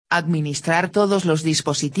Administrar todos los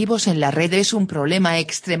dispositivos en la red es un problema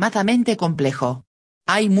extremadamente complejo.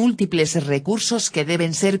 Hay múltiples recursos que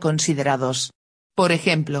deben ser considerados. Por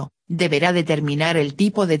ejemplo, deberá determinar el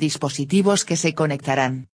tipo de dispositivos que se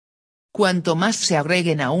conectarán. Cuanto más se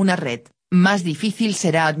agreguen a una red, más difícil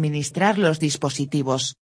será administrar los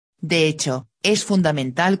dispositivos. De hecho, es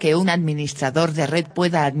fundamental que un administrador de red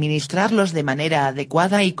pueda administrarlos de manera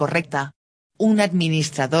adecuada y correcta. Un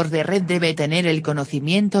administrador de red debe tener el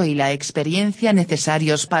conocimiento y la experiencia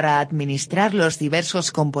necesarios para administrar los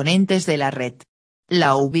diversos componentes de la red.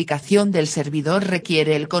 La ubicación del servidor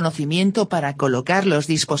requiere el conocimiento para colocar los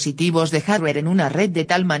dispositivos de hardware en una red de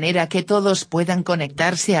tal manera que todos puedan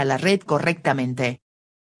conectarse a la red correctamente.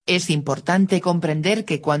 Es importante comprender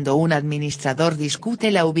que cuando un administrador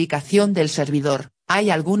discute la ubicación del servidor,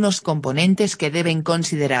 hay algunos componentes que deben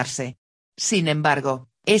considerarse. Sin embargo,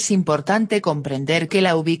 es importante comprender que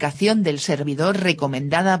la ubicación del servidor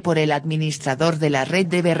recomendada por el administrador de la red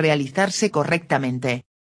debe realizarse correctamente.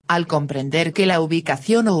 Al comprender que la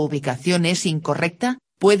ubicación o ubicación es incorrecta,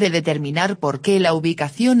 puede determinar por qué la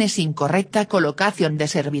ubicación es incorrecta. Colocación de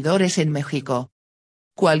servidores en México.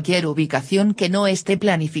 Cualquier ubicación que no esté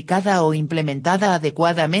planificada o implementada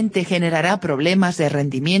adecuadamente generará problemas de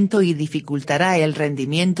rendimiento y dificultará el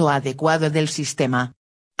rendimiento adecuado del sistema.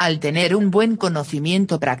 Al tener un buen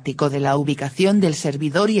conocimiento práctico de la ubicación del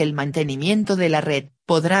servidor y el mantenimiento de la red,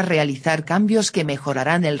 podrá realizar cambios que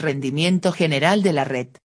mejorarán el rendimiento general de la red.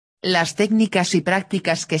 Las técnicas y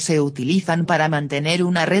prácticas que se utilizan para mantener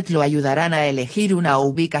una red lo ayudarán a elegir una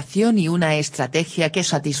ubicación y una estrategia que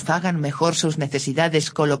satisfagan mejor sus necesidades.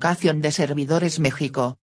 Colocación de servidores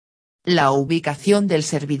México. La ubicación del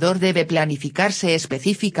servidor debe planificarse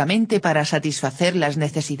específicamente para satisfacer las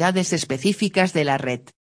necesidades específicas de la red.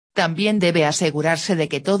 También debe asegurarse de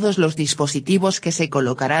que todos los dispositivos que se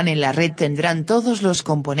colocarán en la red tendrán todos los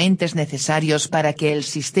componentes necesarios para que el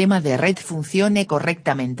sistema de red funcione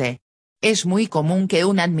correctamente. Es muy común que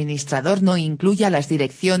un administrador no incluya las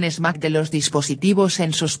direcciones MAC de los dispositivos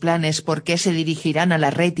en sus planes porque se dirigirán a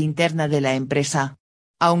la red interna de la empresa.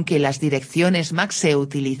 Aunque las direcciones MAC se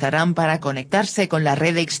utilizarán para conectarse con la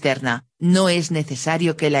red externa, no es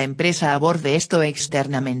necesario que la empresa aborde esto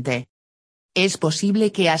externamente. Es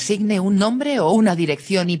posible que asigne un nombre o una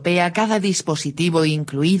dirección IP a cada dispositivo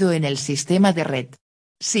incluido en el sistema de red.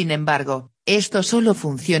 Sin embargo, esto solo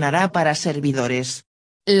funcionará para servidores.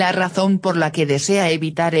 La razón por la que desea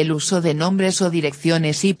evitar el uso de nombres o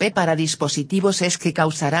direcciones IP para dispositivos es que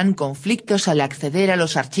causarán conflictos al acceder a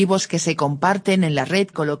los archivos que se comparten en la red.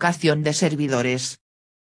 Colocación de servidores.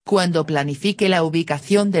 Cuando planifique la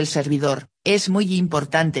ubicación del servidor, es muy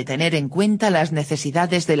importante tener en cuenta las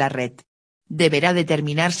necesidades de la red. Deberá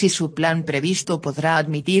determinar si su plan previsto podrá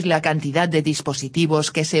admitir la cantidad de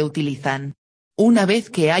dispositivos que se utilizan. Una vez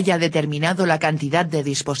que haya determinado la cantidad de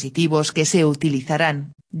dispositivos que se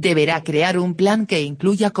utilizarán, deberá crear un plan que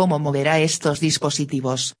incluya cómo moverá estos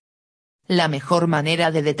dispositivos. La mejor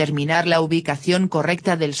manera de determinar la ubicación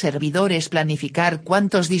correcta del servidor es planificar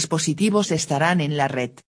cuántos dispositivos estarán en la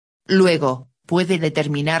red. Luego, puede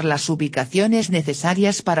determinar las ubicaciones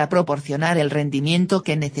necesarias para proporcionar el rendimiento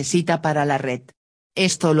que necesita para la red.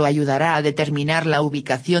 Esto lo ayudará a determinar la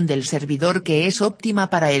ubicación del servidor que es óptima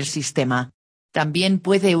para el sistema. También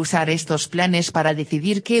puede usar estos planes para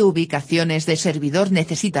decidir qué ubicaciones de servidor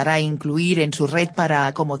necesitará incluir en su red para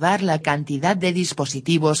acomodar la cantidad de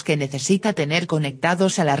dispositivos que necesita tener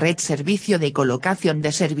conectados a la red. Servicio de colocación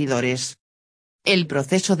de servidores. El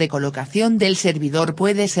proceso de colocación del servidor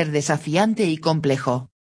puede ser desafiante y complejo.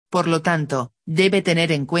 Por lo tanto, debe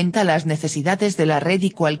tener en cuenta las necesidades de la red y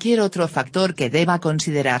cualquier otro factor que deba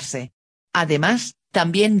considerarse. Además,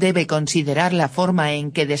 también debe considerar la forma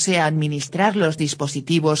en que desea administrar los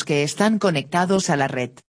dispositivos que están conectados a la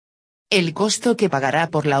red. El costo que pagará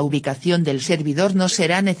por la ubicación del servidor no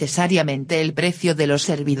será necesariamente el precio de los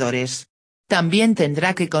servidores. También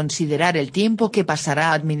tendrá que considerar el tiempo que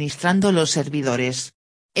pasará administrando los servidores.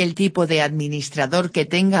 El tipo de administrador que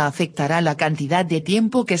tenga afectará la cantidad de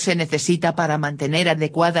tiempo que se necesita para mantener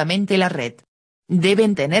adecuadamente la red.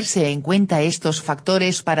 Deben tenerse en cuenta estos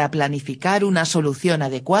factores para planificar una solución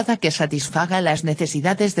adecuada que satisfaga las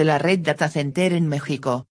necesidades de la red data center en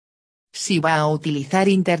México. Si va a utilizar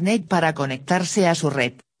Internet para conectarse a su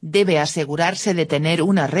red, debe asegurarse de tener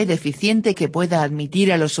una red eficiente que pueda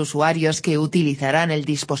admitir a los usuarios que utilizarán el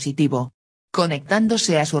dispositivo.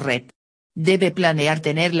 Conectándose a su red, debe planear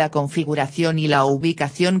tener la configuración y la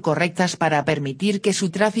ubicación correctas para permitir que su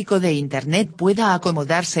tráfico de Internet pueda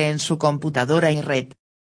acomodarse en su computadora y red.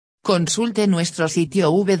 Consulte nuestro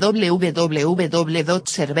sitio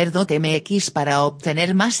www.server.mx para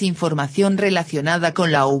obtener más información relacionada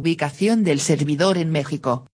con la ubicación del servidor en México.